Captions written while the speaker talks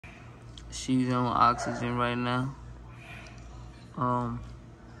she's on oxygen right now.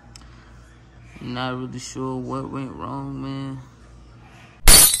 Not really sure what went wrong, man.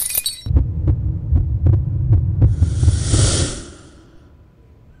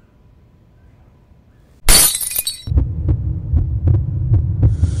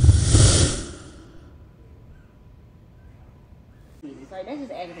 Like, that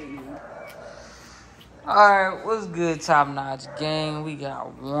just aggravates me. Alright, what's good, Top Notch gang? We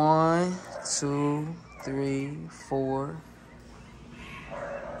got 1, 2, 3, 4,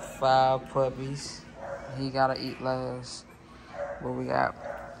 5 puppies. He gotta eat last. But we got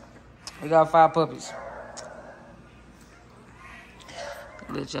 5 puppies.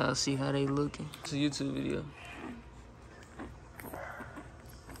 Let y'all see how they looking. It's a YouTube video.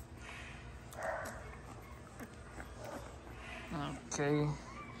 Okay.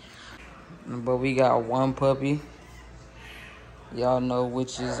 But we got 1 puppy. Y'all know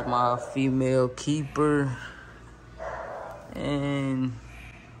which is my female keeper. And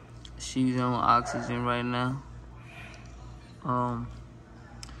she's on oxygen right now.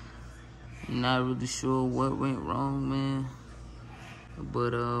 Not really sure what went wrong, man.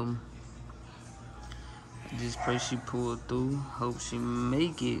 But I just pray she pulled through. Hope she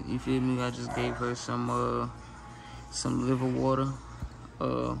make it. You feel me? I just gave her some liver water.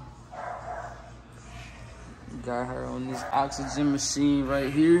 Got her on this oxygen machine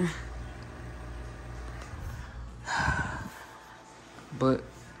right here. But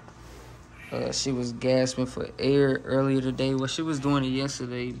she was gasping for air earlier today. Well, she was doing it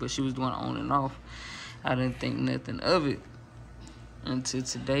yesterday, but she was doing it on and off. I didn't think nothing of it until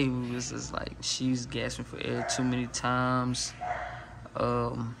today. We was just like, she's gasping for air too many times.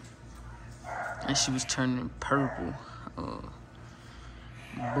 And she was turning purple.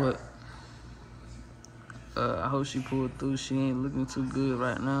 But I hope she pulled through. She ain't looking too good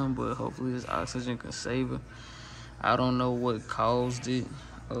right now, but hopefully this oxygen can save her. I don't know what caused it.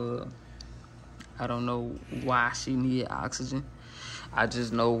 I don't know why she needed oxygen. I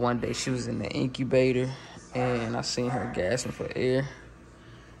just know one day she was in the incubator and I seen her gasping for air,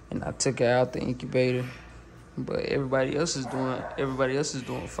 and I took her out the incubator. But everybody else is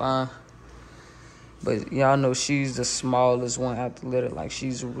doing fine. But y'all know she's the smallest one out the litter. Like,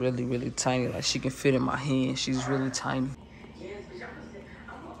 she's really, really tiny. Like, she can fit in my hand. She's really tiny.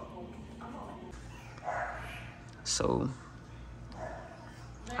 So,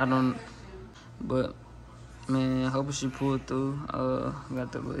 I don't, but, man, hoping she pulled through.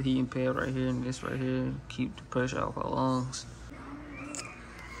 Got the little heating pad right here and this right here. Keep the pressure off her lungs.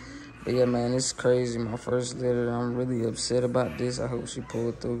 But yeah, man, it's crazy. My first litter. I'm really upset about this. I hope she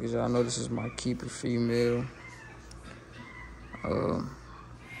pulled through, because y'all know this is my keeper female.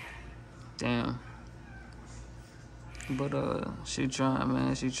 Damn. But she trying,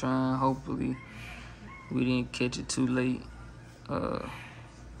 man. She trying. Hopefully we didn't catch it too late.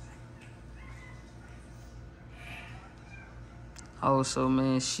 Also,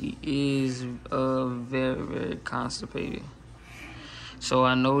 man, she is very, very constipated. So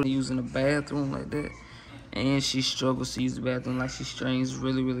I know using the bathroom like that, and she struggles to use the bathroom. Like, she strains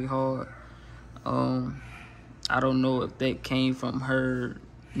really, really hard. I don't know if that came from her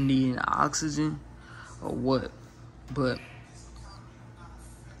needing oxygen or what, but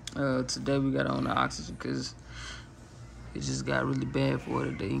today we got her on the oxygen because it just got really bad for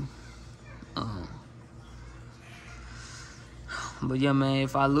her today. But yeah, man,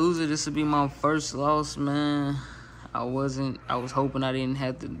 if I lose it, this will be my first loss, man. I was hoping I didn't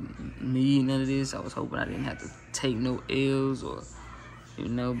have to need none of this. I was hoping I didn't have to take no L's, or, you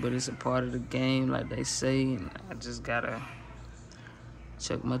know, but it's a part of the game, like they say, and I just gotta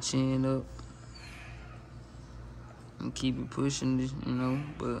chuck my chin up and keep it pushing, you know.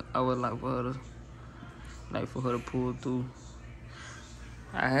 But I would like for her to pull through.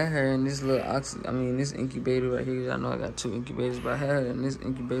 I had her in this little this incubator right here. I know I got 2 incubators, but I had her in this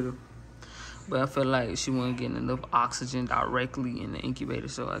incubator. But I felt like she wasn't getting enough oxygen directly in the incubator,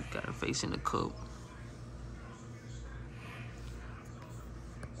 so I got her facing the cup.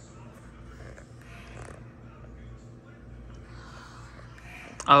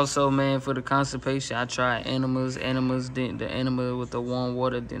 Also, man, for the constipation, I tried enemas. The enema with the warm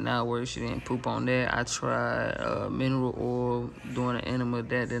water did not work. She didn't poop on that. I tried mineral oil doing an enema.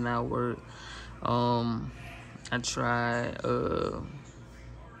 That did not work. I tried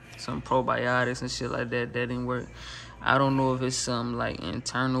some probiotics and shit like that. That didn't work. I don't know if it's something like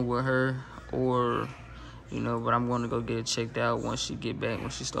internal with her, or, you know, but I'm going to go get it checked out once she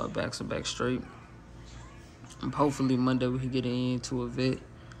start back straight. Hopefully Monday we can get her into a vet.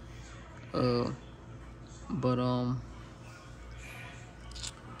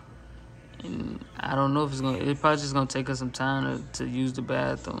 And I don't know if it's probably just gonna take her some time to use the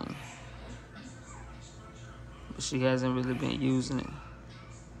bathroom. But she hasn't really been using it.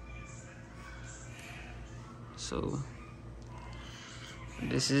 So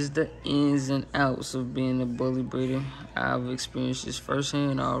this is the ins and outs of being a bully breeder. I've experienced this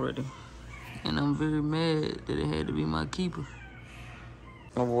firsthand already. And I'm very mad that it had to be my keeper.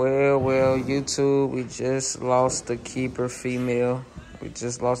 Well, YouTube, we just lost the keeper female. We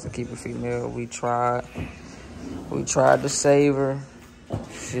tried to save her.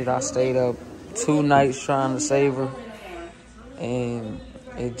 Shit, I stayed up 2 nights trying to save her. And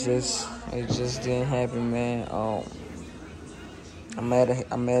it just didn't happen, man. I'm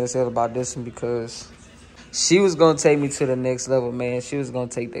mad as hell about this one because she was gonna take me to the next level, man. She was gonna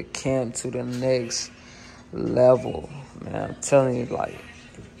take the camp to the next level, man. I'm telling you, like,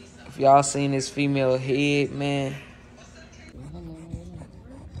 if y'all seen this female head, man.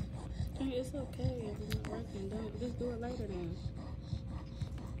 It's okay if it's not working. Just do it later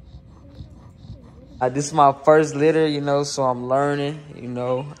then. This is my first litter, you know, so I'm learning, you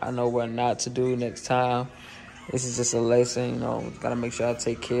know. I know what not to do next time. This is just a lesson, you know. Gotta make sure I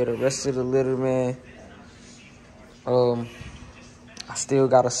take care of the rest of the litter, man. I still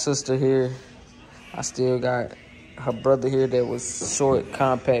got a sister here. I still got her brother here that was short,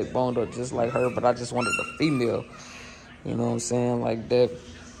 compact, boned up just like her, but I just wanted a female. You know what I'm saying? Like that.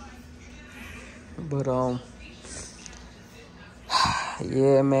 But,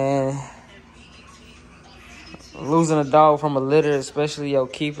 yeah, man. Losing a dog from a litter, especially your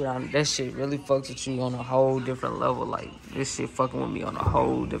keeper, that shit really fucks with you on a whole different level. Like, this shit fucking with me on a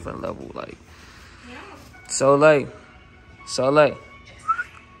whole different level. Like, Soleil.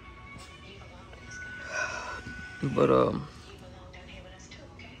 But,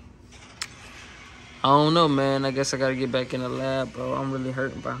 I don't know, man. I guess I gotta get back in the lab, bro. I'm really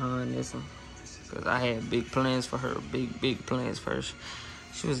hurting behind this one. Because I had big plans for her. Big plans for her.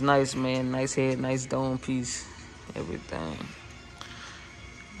 She was nice, man. Nice head, nice dome piece. Everything.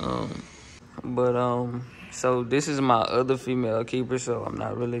 So this is my other female keeper, so I'm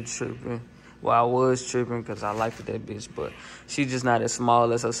not really tripping. Well, I was tripping because I liked that bitch, but she's just not as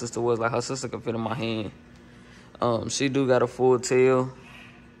small as her sister was. Like, her sister could fit in my hand. She do got a full tail.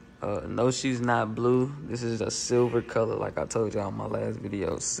 No, she's not blue. This is a silver color, like I told y'all in my last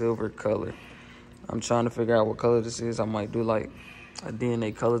video. Silver color. I'm trying to figure out what color this is. I might do like a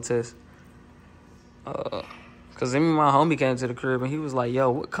DNA color test. Cause then my homie came to the crib and he was like, "Yo,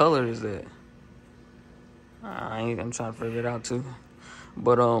 what color is that?" I'm trying to figure it out too.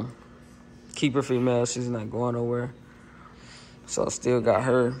 But keeper female, she's not going nowhere. So I still got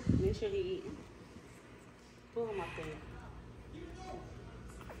her. Make sure he eating. Pull him up there.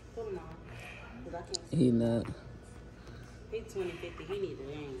 Pull him off. Cause I can't see. He not. He's 2050. He need the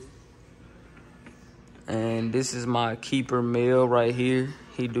ring. And this is my keeper male right here.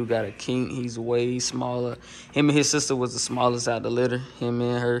 He do got a kink. He's way smaller. Him and his sister was the smallest out the litter. Him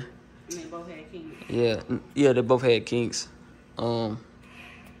and her. And they both had kinks. Yeah, they both had kinks. So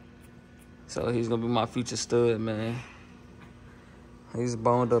he's gonna be my future stud, man. He's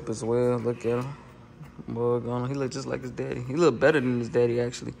boned up as well. Look at him. Boy, he look just like his daddy. He look better than his daddy,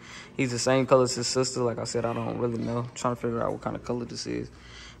 actually. He's the same color as his sister. Like I said, I don't really know. I'm trying to figure out what kind of color this is.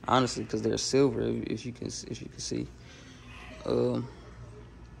 Honestly, because they're silver, if you can see.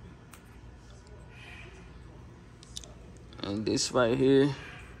 And this right here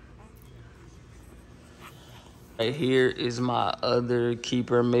is my other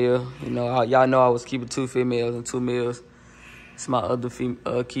keeper male. You know, y'all know I was keeping 2 females and 2 males. It's my other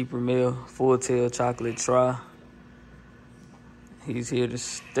keeper male, full tail chocolate tri. He's here to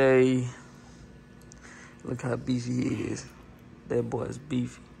stay. Look how beefy he is. That boy is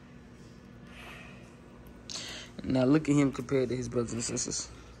beefy. Now look at him compared to his brothers and sisters.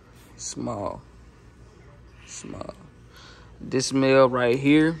 Small. This male right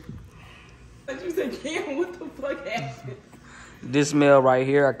here. But you said, "Cam, what the fuck happened?" This male right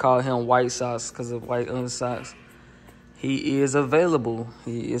here, I call him White Socks because of white socks. He is available.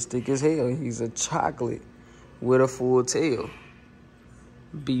 He is thick as hell. He's a chocolate with a full tail.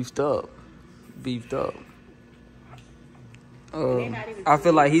 Beefed up. I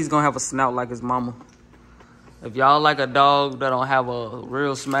feel like he's gonna have a snout like his mama. If y'all like a dog that don't have a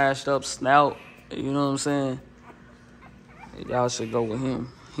real smashed up snout, you know what I'm saying? Y'all should go with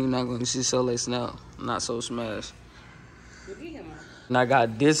him. He not gonna see Soleil snout, not so smashed. And I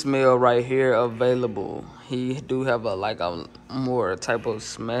got this male right here available. He do have a more type of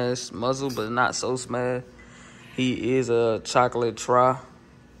smashed muzzle, but not so smashed. He is a chocolate tri.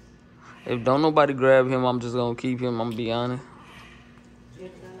 If don't nobody grab him, I'm just gonna keep him. I'm gonna be honest.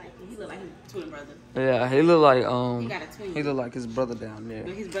 He look like his twin brother. Yeah, he look like He got a twin. he look like his brother down there.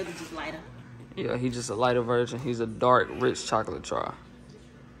 But his brother just lighter. Yeah, he's just a lighter version. He's a dark, rich chocolate char.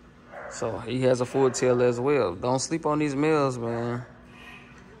 So he has a full tail as well. Don't sleep on these males, man.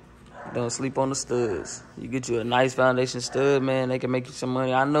 Don't sleep on the studs. You get you a nice foundation stud, man, they can make you some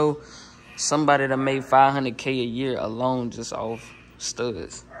money. I know somebody that made $500K a year alone just off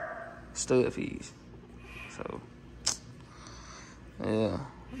studs, stud fees. So yeah,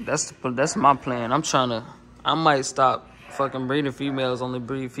 that's my plan. I might stop fucking breeding females, only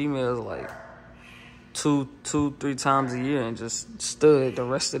breed females like two, 3 times a year and just stud the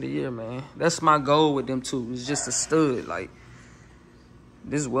rest of the year, man. That's my goal with them two. It's just a stud. Like,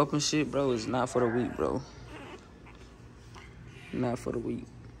 this whelping shit, bro, is not for the weak, bro. Not for the weak.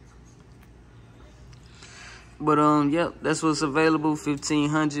 But yep, that's what's available.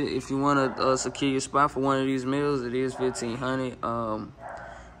 $1,500. If you wanna secure your spot for one of these meals, it is $1,500.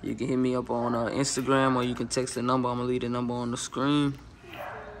 You can hit me up on Instagram, or you can text the number. I'm gonna leave the number on the screen.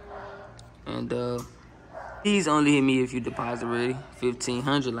 And please only hit me if you deposit ready.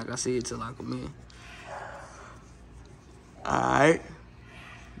 $1,500, like I said, till I come in. Alright.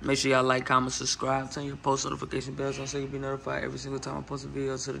 Make sure y'all like, comment, subscribe, turn your post notification bells on so you can be notified every single time I post a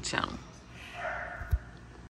video to the channel.